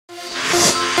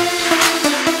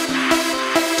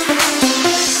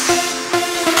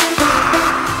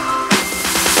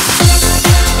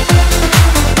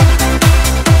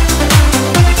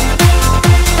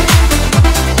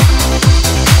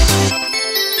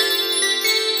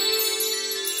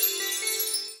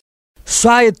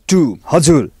सायद 2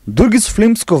 हजुर दुर्गिज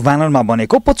फिल्म्सको ब्यानरमा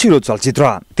बनेको पछिल्लो चलचित्र।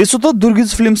 त्यसो त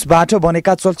दुर्गिज फिल्म्सबाट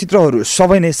बनेका चलचित्रहरू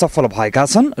सबै नै सफल भएका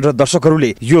छन् र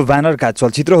दर्शकहरूले यो ब्यानरका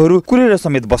चलचित्रहरू कुरेर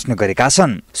समेत बस्ने गरेका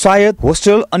छन्। सायद,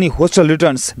 होस्टेल अनि होस्टेल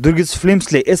रिटर्न्स दुर्गिज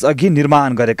फिल्म्सले यसअघि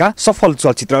निर्माण गरेका सफल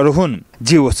चलचित्रहरू हुन्।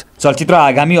 जे होस्, चलचित्र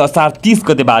आगामी असार 30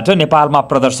 गतेबाट नेपालमा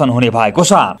प्रदर्शन हुने भएको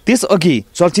छ। त्यसअघि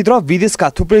चलचित्र विदेशका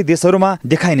थुप्रै देशहरूमा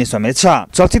देखाइने समेत छ।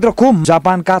 चलचित्रको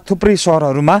जापानका थुप्रै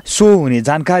शहरहरूमा सो हुने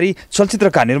जानकारी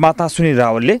चलचित्रका निर्माता सुनिल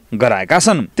रावलले गराएका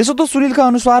छन्। त्यसो त सुनिलका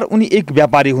अनुसार उनी एक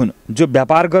व्यापारी हुन् जो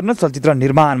व्यापार गर्न चलचित्र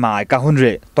निर्माणमा आएका हुन्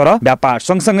रे। तर व्यापार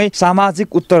सँगसँगै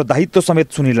सामाजिक उत्तरदायित्व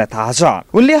समेत सुनिललाई थाहा छ।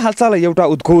 उनले हालसालै एउटा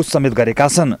उद्घोष समेत गरेका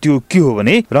छन्। त्यो के हो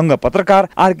भने रङ्ग पत्रकार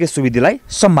आरके सुवेदीलाई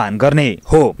सम्मान गर्ने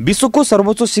हो। विश्वको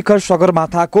सर्वोच्च शिखर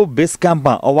सगरमाथाको बेस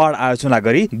क्याम्पमा अवार्ड आयोजना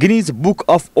गरी गिनिज बुक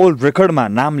अफ ओल्ड रेकर्डमा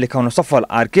नाम लेखाउन सफल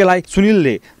आरकेलाई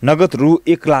सुनिलले नगद रु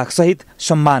 1 लाख सहित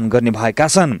सम्मान गर्ने भएका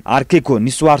छन्। आरकेको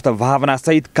निस्वार्थ भावना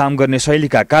सहित काम गर्ने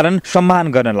शैलीका कारण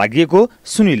सम्मान गर्न लागि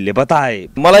सुनिलले बताए।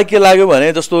 मलाई के लाग्यो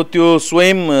भने जस्तो त्यो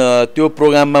स्वयं त्यो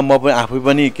प्रोग्राममा म आफै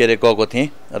पनि गएको थिएँ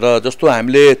र जस्तो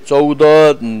हामीले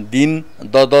 14 दिन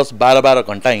 10-10 12-12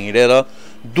 घण्टा हिँडेर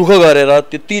दुःख गरेर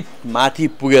त्यति माथि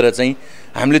पुगेर चाहिँ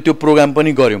हामीले त्यो प्रोग्राम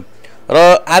पनि गर्यौं र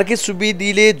आरके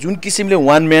सुवेदीले जुन किसिमले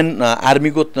वान म्यान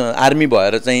आर्मी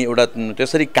भएर चाहिँ एउटा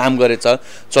त्यसरी काम गरेछ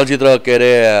चलचित्र के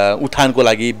अरे उत्थानको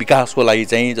लागि विकासको लागि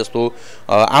चाहिँ जस्तो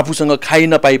आफूसँग खाइ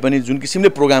नपाइ पनि जुन किसिमले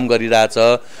प्रोग्राम गरिरहेछ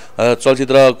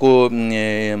चलचित्रको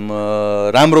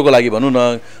राम्रोको लागि भनौँ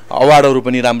न अवार्डहरू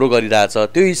पनि राम्रो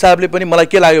गरिरहेछ। त्यो हिसाबले पनि मलाई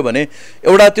के लाग्यो भने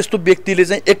एउटा त्यस्तो व्यक्तिले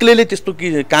चाहिँ एक्लैले त्यस्तो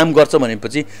काम गर्छ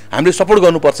भनेपछि हामीले सपोर्ट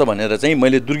गर्नुपर्छ भनेर चाहिँ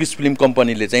मैले दुर्गिज फिल्म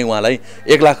कम्पनीले चाहिँ उहाँलाई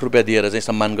 1 लाख रुपैयाँ दिएर चाहिँ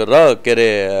सम्मान गरेर के अरे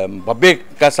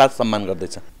भव्यका साथ सम्मान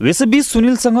गर्दैछ। यसैबीच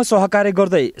सुनिलसँग सहकार्य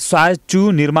गर्दै सायद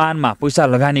 2 निर्माणमा पैसा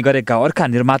लगानी गरेका अर्का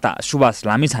निर्माता सुभाष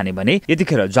लामिछाने भने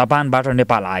यतिखेर जापानबाट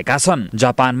नेपाल आएका छन्।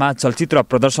 जापानमा चलचित्र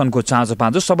प्रदर्शनको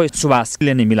चाँजो सबै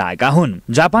सुभाषले नै मिलाएका हुन्।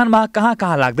 जापानमा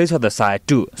कहाँ लाग्दैछ त सायद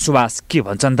 2? सुभाष के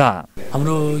भन्छन् त?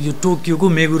 हाम्रो यो टोकियोको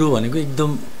मेगुरो भनेको एकदम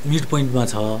मिड पोइन्टमा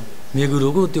छ।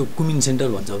 मेगुरोको त्यो कुमिन सेन्टर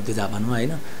भन्छ त्यो जापानमा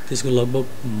हैन, त्यसको लगभग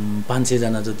 500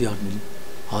 जना जति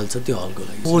हल छ। त्यो हलको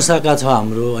लागि ओसाका छ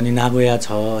हाम्रो, अनि नागोया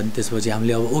छ, अनि त्यसपछि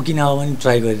हामीले अब ओकिनावा पनि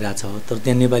ट्राई गरिरहेछ। तर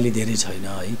त्यहाँ नेपाली धेरै छैन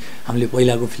है। हामीले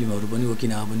पहिलाको फिल्महरू पनि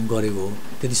ओकिनावा पनि गरेको हो,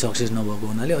 त्यति सक्सेस नभएको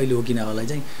हुनाले अहिले ओकिनावालाई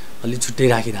चाहिँ अलि छुट्टै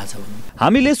राखिरहेछ भनौँ।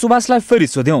 हामीले सुभाषलाई फेरि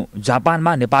सोध्यौं,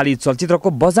 जापानमा नेपाली चलचित्रको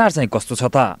बजार चाहिँ कस्तो छ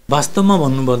त? वास्तवमा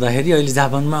भन्नुपर्दाखेरि अहिले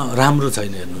जापानमा राम्रो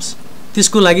छैन हेर्नुहोस्।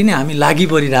 त्यसको लागि नै हामी लागि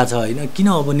परिरहेछ होइन। किन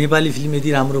अब नेपाली फिल्म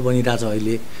यति राम्रो बनिरहेछ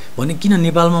अहिले भने किन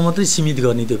नेपालमा मात्रै सीमित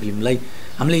गर्ने त्यो फिल्मलाई?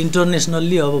 हामीले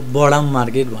इन्टरनेसनल्ली अब बढाउँ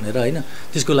मार्केट भनेर होइन,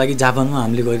 त्यसको लागि जापानमा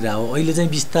हामीले गरिरहेको। अहिले चाहिँ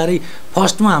बिस्तारै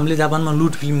फर्स्टमा हामीले जापानमा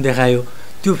लुट फिल्म देखायो,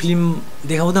 त्यो फिल्म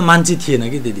देखाउँदा मान्छे थिएन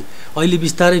कि त्यति। अहिले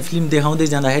बिस्तारै फिल्म देखाउँदै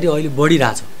जाँदाखेरि अहिले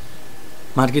बढिरहेछ,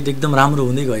 मार्केट एकदम राम्रो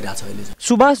हुँदै गइरहेछ अहिले।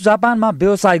 सुभाष जापानमा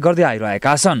व्यवसाय गर्दै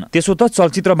आइरहेका छन्। त्यसो त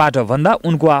चलचित्रबाट भन्दा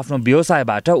उनको आफ्नो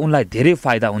व्यवसायबाट उनलाई धेरै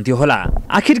फाइदा हुन्थ्यो होला।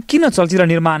 आखिर किन चलचित्र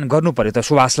निर्माण गर्नु पर्यो त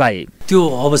सुभाषलाई? त्यो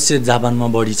अवश्य जापानमा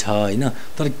बढी छ होइन,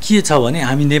 तर के छ भने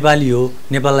हामी नेपाली हो,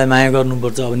 नेपाललाई माया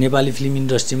गर्नुपर्छ। अब नेपाली फिल्म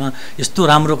इन्डस्ट्रीमा यस्तो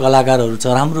राम्रो कलाकारहरू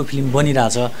छ, राम्रो फिल्म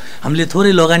बनिरहेछ, हामीले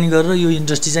थोरै लगानी गरेर यो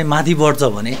इन्डस्ट्री चाहिँ माथि बढ्छ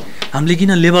भने हामीले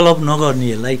किन लेभल अप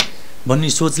नगर्ने यसलाई भन्ने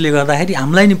सोचले गर्दाखेरि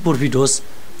हामीलाई नै प्रफिट होस्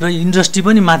र इन्डस्ट्री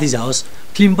पनि माथि जाओस्,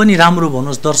 फिल्म पनि राम्रो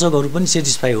बनोस्, दर्शकहरू पनि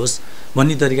सेटिस्फाई होस्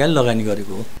भन्ने तरिकाले लगानी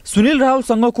गरेको हो। सुनिल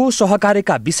रावलसँगको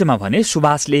सहकार्यका विषयमा भने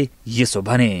सुभाषले यसो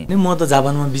भने, म त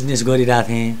जापानमा बिजनेस गरिरहेको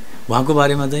थिएँ, उहाँको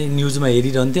बारेमा चाहिँ न्युजमा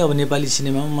हेरिरहन्थेँ। अब नेपाली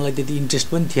सिनेमामा मलाई त्यति इन्ट्रेस्ट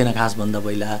पनि थिएन खास भन्दा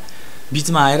पहिला।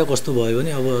 बिचमा आएर कस्तो भयो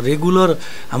भने अब रेगुलर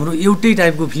हाम्रो एउटै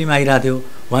टाइपको फिल्म आइरहेको थियो।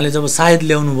 उहाँले जब सायद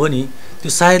ल्याउनु भयो नि, त्यो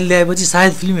सायद ल्याएपछि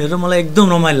सायद फिल्म हेरेर मलाई एकदम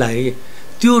रमाइलो लाग्यो कि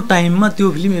त्यो टाइममा त्यो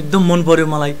फिल्म एकदम मन पर्यो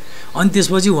मलाई। अनि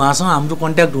त्यसपछि उहाँसँग हाम्रो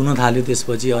कन्ट्याक्ट हुन थाल्यो।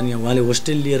 त्यसपछि अनि उहाँले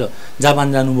होस्टेल लिएर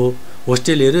जापान जानुभयो,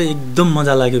 होस्टेल हेऱ्यो, एकदम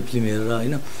मजा लाग्यो फिल्म हेरेर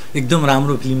होइन। एकदम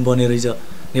राम्रो फिल्म बने रहेछ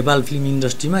नेपाल फिल्म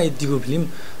इन्डस्ट्रीमा, यतिको फिल्म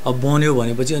अब बन्यो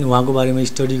भनेपछि अनि उहाँको बारेमा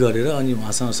स्टडी गरेर अनि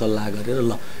उहाँसँग सल्लाह गरेर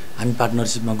ल हामी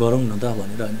पार्टनरसिपमा गरौँ न त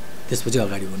भनेर अनि त्यसपछि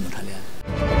अगाडि बढ्न थाल्यो।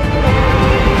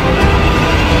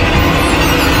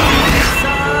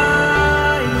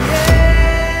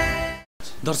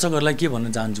 दर्शकहरूलाई के भन्न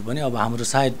चाहन्छु भने अब हाम्रो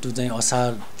सायद 2 चाहिँ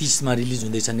असार 30 मा रिलिज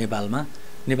हुँदैछ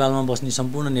नेपालमा बस्ने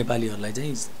सम्पूर्ण नेपालीहरूलाई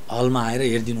चाहिँ हलमा आएर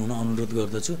हेरिदिनु हुन अनुरोध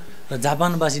गर्दछु र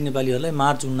जापानवासी नेपालीहरूलाई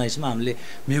मार्च 19 मा हामीले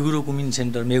मेगुरो कुमिन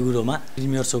सेन्टर मेगुरोमा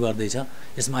प्रिमियर सो गर्दैछ,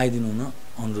 यसमा आइदिनु हुन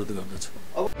अनुरोध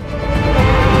गर्दछु।